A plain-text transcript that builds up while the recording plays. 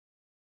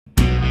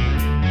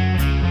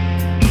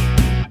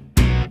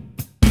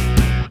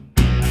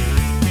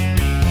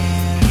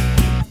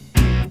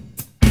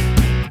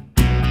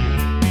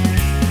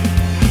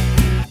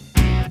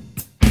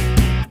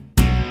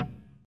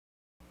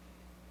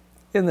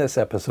In this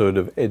episode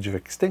of Edge of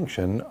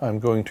Extinction, I'm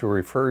going to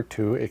refer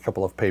to a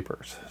couple of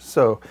papers.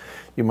 So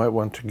you might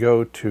want to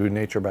go to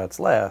Nature Bats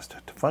Last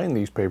to find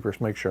these papers.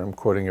 Make sure I'm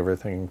quoting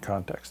everything in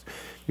context.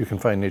 You can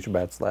find Nature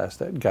Bats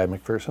Last at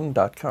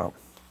guymcpherson.com.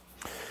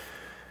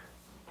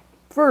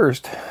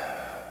 First,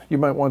 you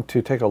might want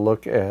to take a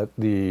look at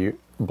the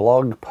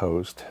blog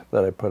post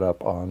that I put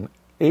up on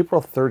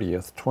April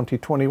 30th,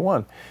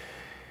 2021,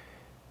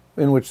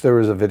 in which there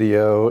was a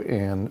video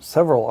and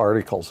several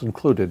articles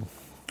included.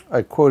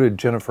 I quoted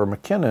Jennifer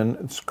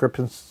McKinnon at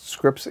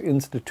Scripps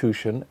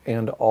Institution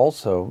and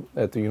also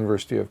at the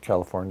University of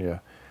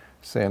California,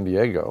 San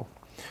Diego.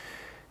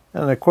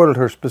 And I quoted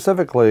her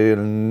specifically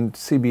in a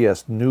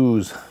CBS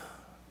News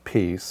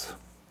piece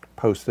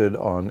posted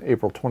on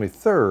April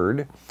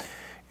 23rd,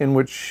 in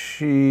which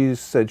she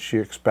said she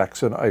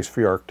expects an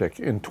ice-free Arctic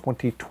in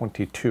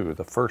 2022,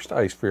 the first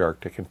ice-free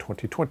Arctic in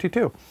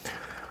 2022.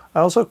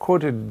 I also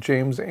quoted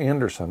James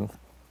Anderson,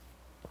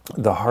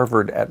 the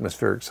Harvard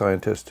atmospheric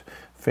scientist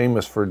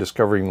famous for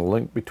discovering the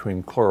link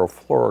between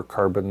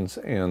chlorofluorocarbons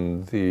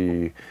and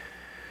the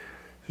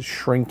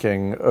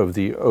shrinking of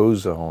the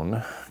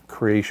ozone,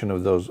 creation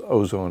of those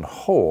ozone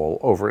hole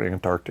over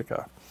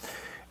Antarctica.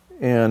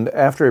 And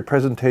after a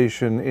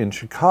presentation in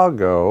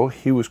Chicago,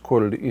 he was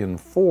quoted in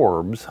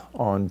Forbes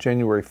on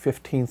January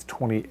 15th,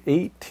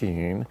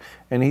 2018,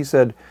 and he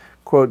said,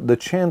 quote, "The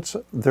chance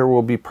there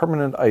will be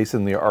permanent ice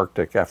in the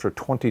Arctic after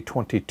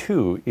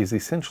 2022 is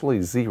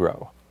essentially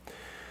zero."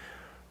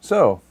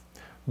 So,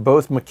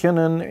 both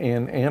McKinnon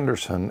and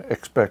Anderson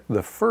expect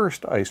the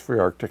first ice-free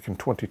Arctic in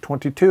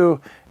 2022,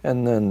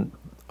 and then,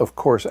 of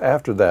course,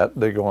 after that,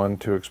 they go on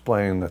to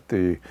explain that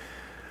the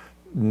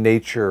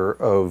nature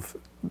of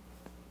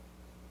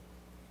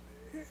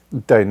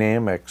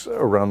dynamics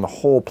around the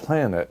whole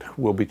planet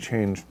will be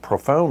changed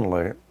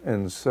profoundly,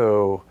 and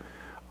so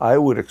I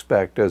would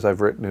expect, as I've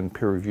written in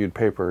peer-reviewed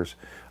papers,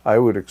 I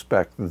would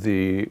expect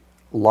the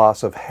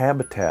loss of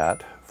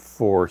habitat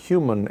for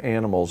human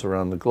animals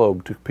around the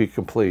globe to be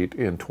complete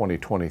in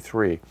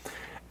 2023,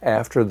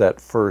 after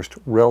that first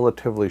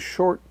relatively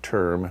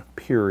short-term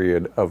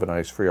period of an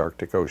ice-free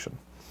Arctic Ocean.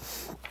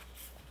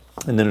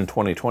 And then in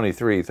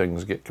 2023,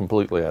 things get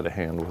completely out of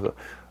hand with an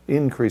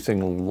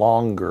increasing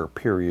longer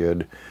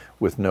period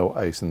with no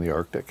ice in the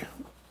Arctic.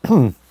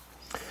 In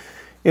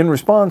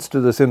response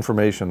to this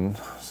information,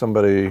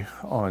 somebody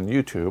on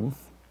YouTube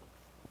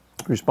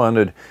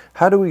responded,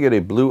 "How do we get a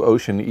blue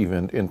ocean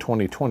event in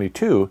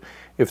 2022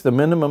 if the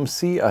minimum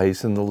sea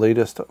ice in the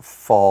latest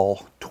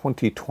fall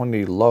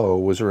 2020 low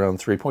was around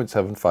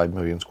 3.75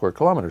 million square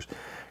kilometers?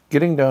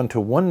 Getting down to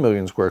 1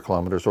 million square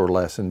kilometers or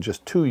less in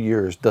just 2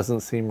 years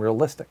doesn't seem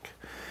realistic."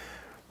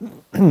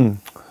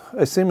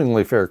 A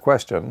seemingly fair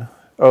question.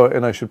 Oh,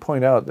 and I should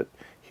point out that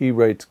he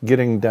writes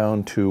getting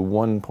down to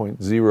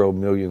 1.0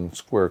 million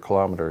square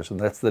kilometers, and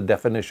that's the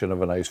definition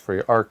of an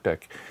ice-free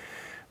Arctic,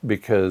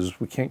 because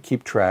we can't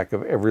keep track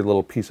of every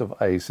little piece of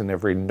ice in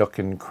every nook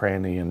and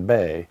cranny and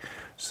bay.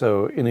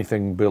 So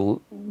anything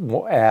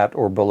at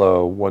or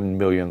below 1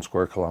 million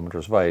square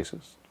kilometers of ice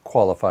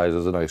qualifies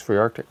as an ice-free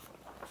Arctic.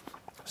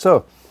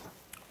 So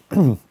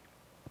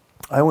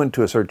I went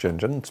to a search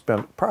engine and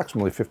spent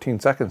approximately 15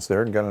 seconds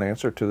there and got an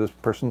answer to this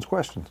person's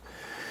questions.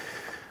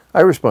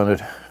 I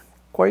responded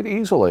quite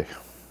easily.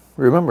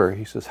 Remember,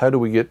 he says, how do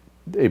we get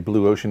a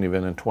blue ocean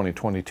event in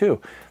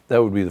 2022?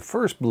 That would be the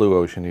first blue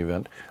ocean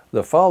event.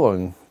 The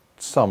following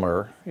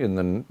summer in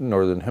the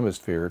northern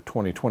hemisphere,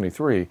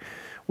 2023,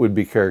 would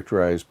be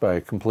characterized by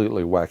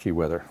completely wacky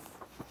weather.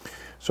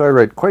 So I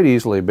write quite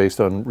easily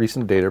based on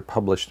recent data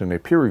published in a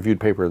peer-reviewed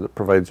paper that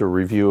provides a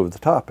review of the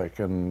topic,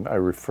 and I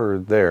refer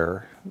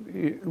there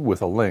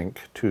with a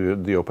link to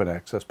the open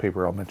access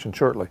paper I'll mention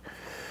shortly.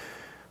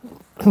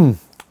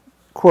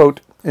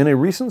 Quote, "In a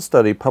recent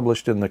study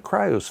published in the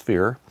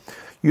Cryosphere,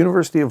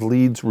 University of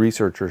Leeds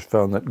researchers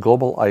found that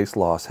global ice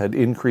loss had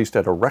increased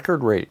at a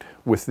record rate,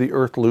 with the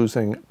Earth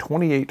losing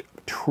 28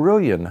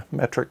 trillion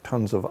metric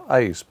tons of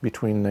ice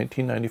between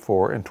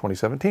 1994 and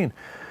 2017.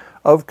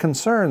 Of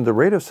concern, the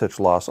rate of such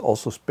loss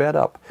also sped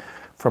up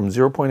from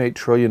 0.8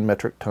 trillion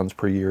metric tons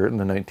per year in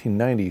the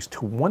 1990s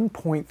to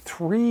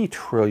 1.3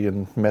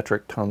 trillion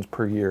metric tons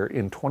per year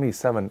in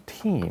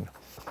 2017.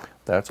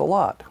 That's a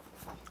lot.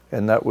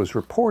 And that was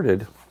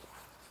reported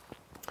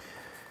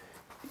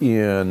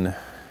in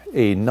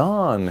a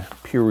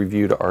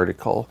non-peer-reviewed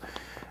article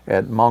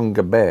at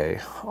Manga Bay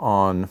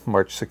on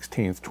March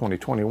 16th,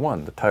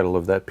 2021. The title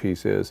of that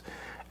piece is,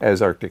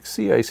 "As Arctic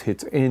Sea Ice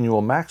Hits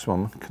Annual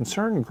Maximum,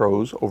 Concern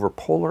Grows Over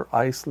Polar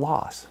Ice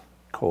Loss,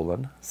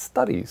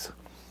 studies."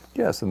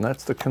 Yes, and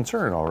that's the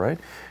concern, all right.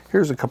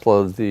 Here's a couple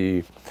of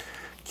the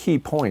key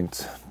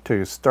points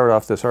to start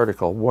off this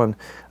article. One,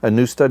 a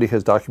new study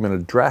has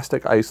documented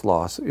drastic ice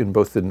loss in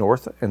both the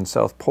North and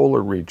South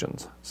Polar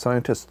regions.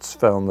 Scientists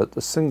found that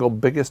the single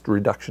biggest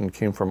reduction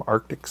came from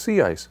Arctic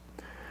sea ice.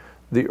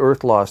 The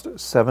Earth lost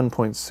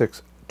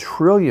 7.6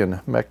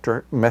 trillion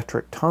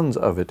metric tons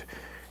of it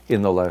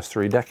in the last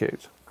 3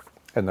 decades.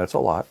 And that's a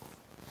lot.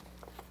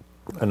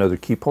 Another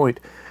key point,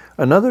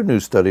 Another new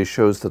study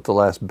shows that the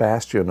last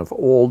bastion of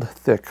old,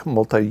 thick,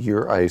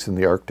 multi-year ice in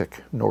the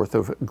Arctic, north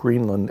of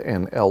Greenland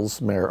and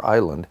Ellesmere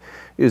Island,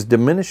 is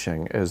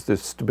diminishing as the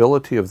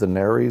stability of the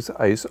Nares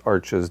ice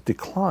arches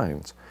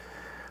declines.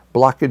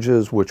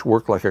 Blockages which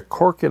work like a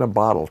cork in a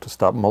bottle to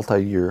stop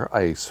multi-year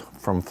ice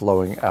from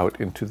flowing out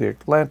into the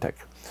Atlantic.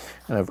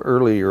 And I've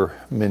earlier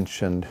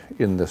mentioned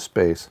in this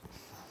space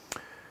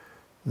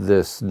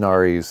this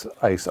Nares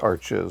ice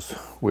arches,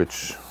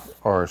 which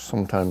are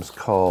sometimes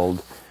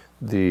called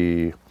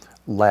the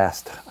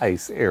last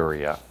ice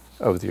area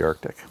of the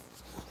Arctic.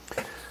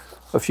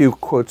 A few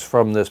quotes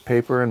from this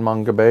paper in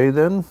Manga Bay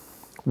then.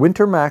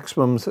 Winter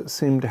maximums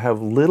seem to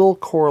have little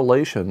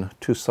correlation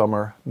to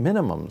summer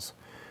minimums.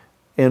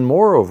 And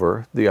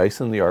moreover, the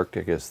ice in the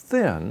Arctic is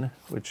thin,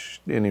 which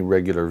any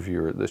regular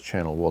viewer of this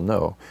channel will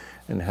know,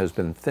 and has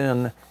been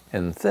thin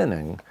and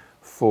thinning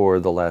for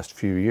the last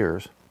few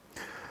years.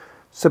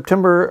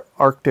 September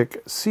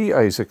Arctic sea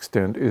ice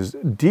extent is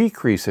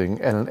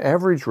decreasing at an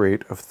average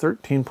rate of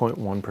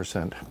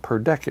 13.1% per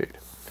decade,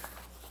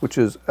 which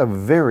is a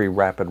very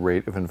rapid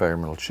rate of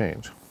environmental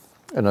change.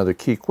 Another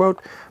key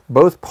quote,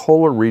 both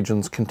polar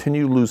regions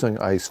continue losing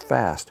ice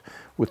fast,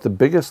 with the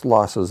biggest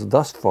losses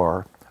thus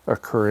far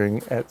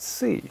occurring at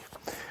sea.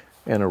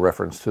 And a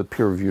reference to the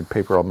peer-reviewed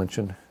paper I'll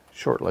mention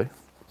shortly.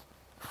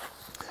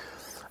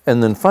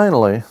 And then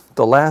finally,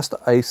 the last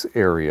ice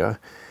area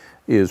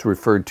is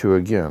referred to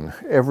again.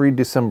 Every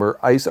December,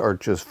 ice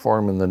arches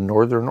form in the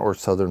northern or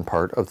southern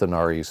part of the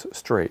Nares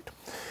Strait.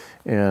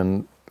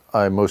 And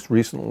I most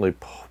recently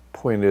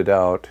pointed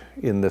out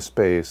in this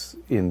space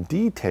in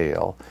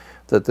detail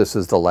that this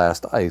is the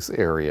last ice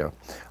area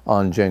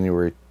on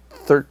January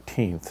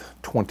 13th,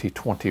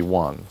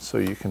 2021. So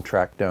you can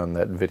track down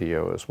that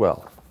video as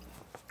well.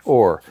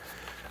 Or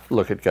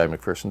look at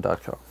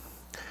GuyMcPherson.com.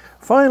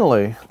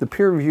 Finally, the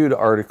peer-reviewed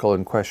article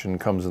in question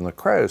comes in the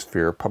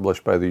Cryosphere,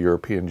 published by the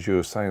European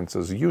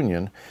Geosciences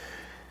Union.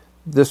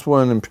 This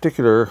one in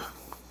particular,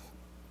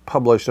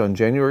 published on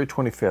January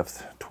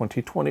 25th,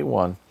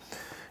 2021,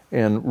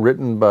 and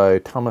written by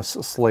Thomas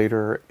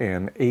Slater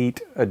and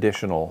 8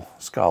 additional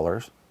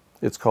scholars.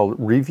 It's called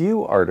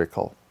Review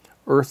Article,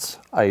 Earth's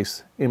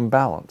Ice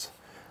Imbalance.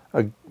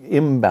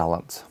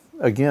 Imbalance.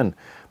 Again,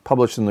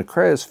 published in the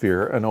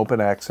Cryosphere, an open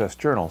access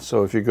journal.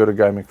 So if you go to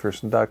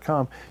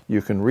GuyMcPherson.com,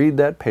 you can read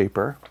that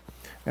paper,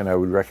 and I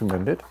would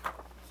recommend it.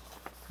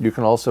 You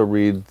can also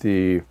read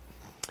the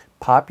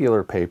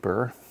popular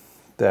paper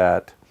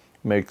that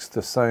makes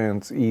the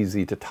science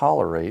easy to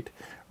tolerate,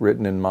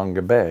 written in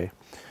Manga Bay.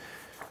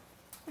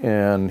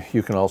 And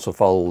you can also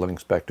follow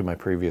links back to my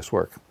previous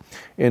work.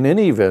 In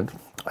any event,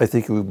 I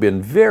think we've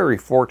been very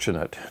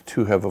fortunate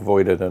to have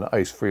avoided an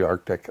ice-free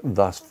Arctic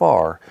thus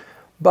far.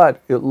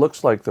 But it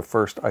looks like the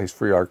first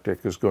ice-free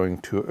Arctic is going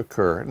to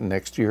occur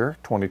next year,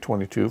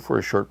 2022, for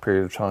a short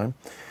period of time.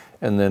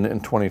 And then in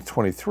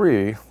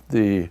 2023,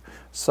 the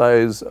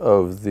size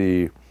of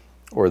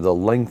or the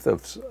length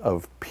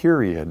of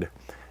period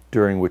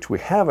during which we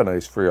have an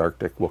ice-free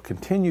Arctic will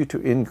continue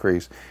to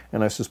increase.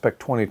 And I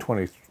suspect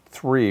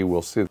 2023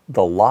 will see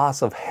the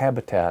loss of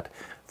habitat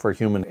for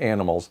human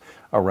animals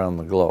around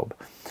the globe.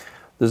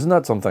 This is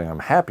not something I'm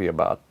happy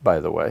about, by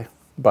the way,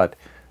 but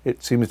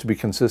it seems to be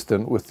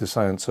consistent with the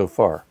science so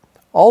far.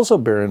 Also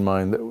bear in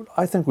mind that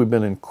I think we've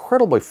been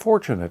incredibly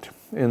fortunate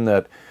in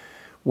that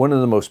one of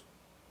the most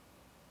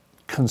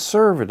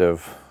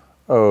conservative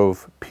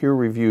of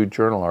peer-reviewed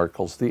journal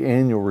articles, the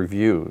annual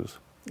reviews,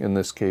 in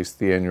this case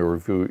the annual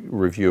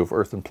review of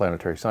Earth and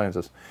Planetary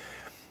Sciences,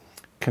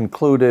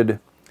 concluded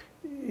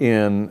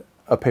in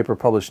a paper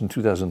published in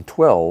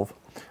 2012.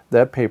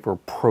 That paper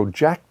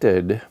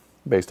projected,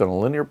 based on a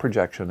linear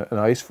projection, an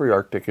ice-free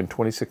Arctic in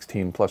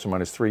 2016 plus or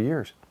minus 3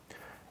 years.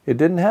 It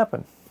didn't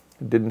happen.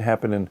 It didn't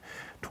happen in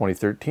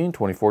 2013,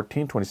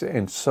 2014, 2016,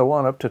 and so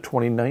on up to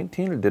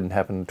 2019. It didn't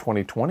happen in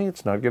 2020.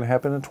 It's not going to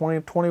happen in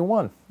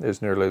 2021,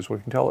 as nearly as we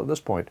can tell at this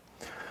point.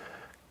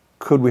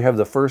 Could we have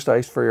the first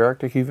ice-free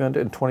Arctic event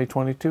in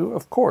 2022?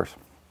 Of course.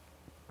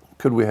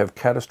 Could we have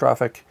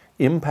catastrophic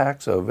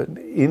impacts of an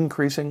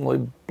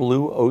increasingly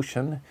blue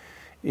ocean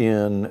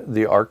in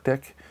the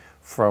Arctic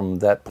from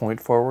that point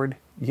forward?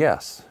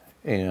 Yes.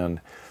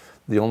 And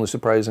the only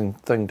surprising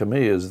thing to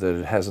me is that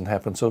it hasn't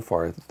happened so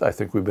far. I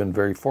think we've been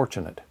very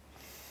fortunate.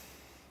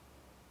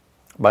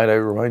 Might I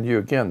remind you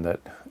again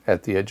that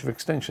at the edge of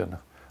extinction,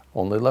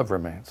 only love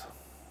remains.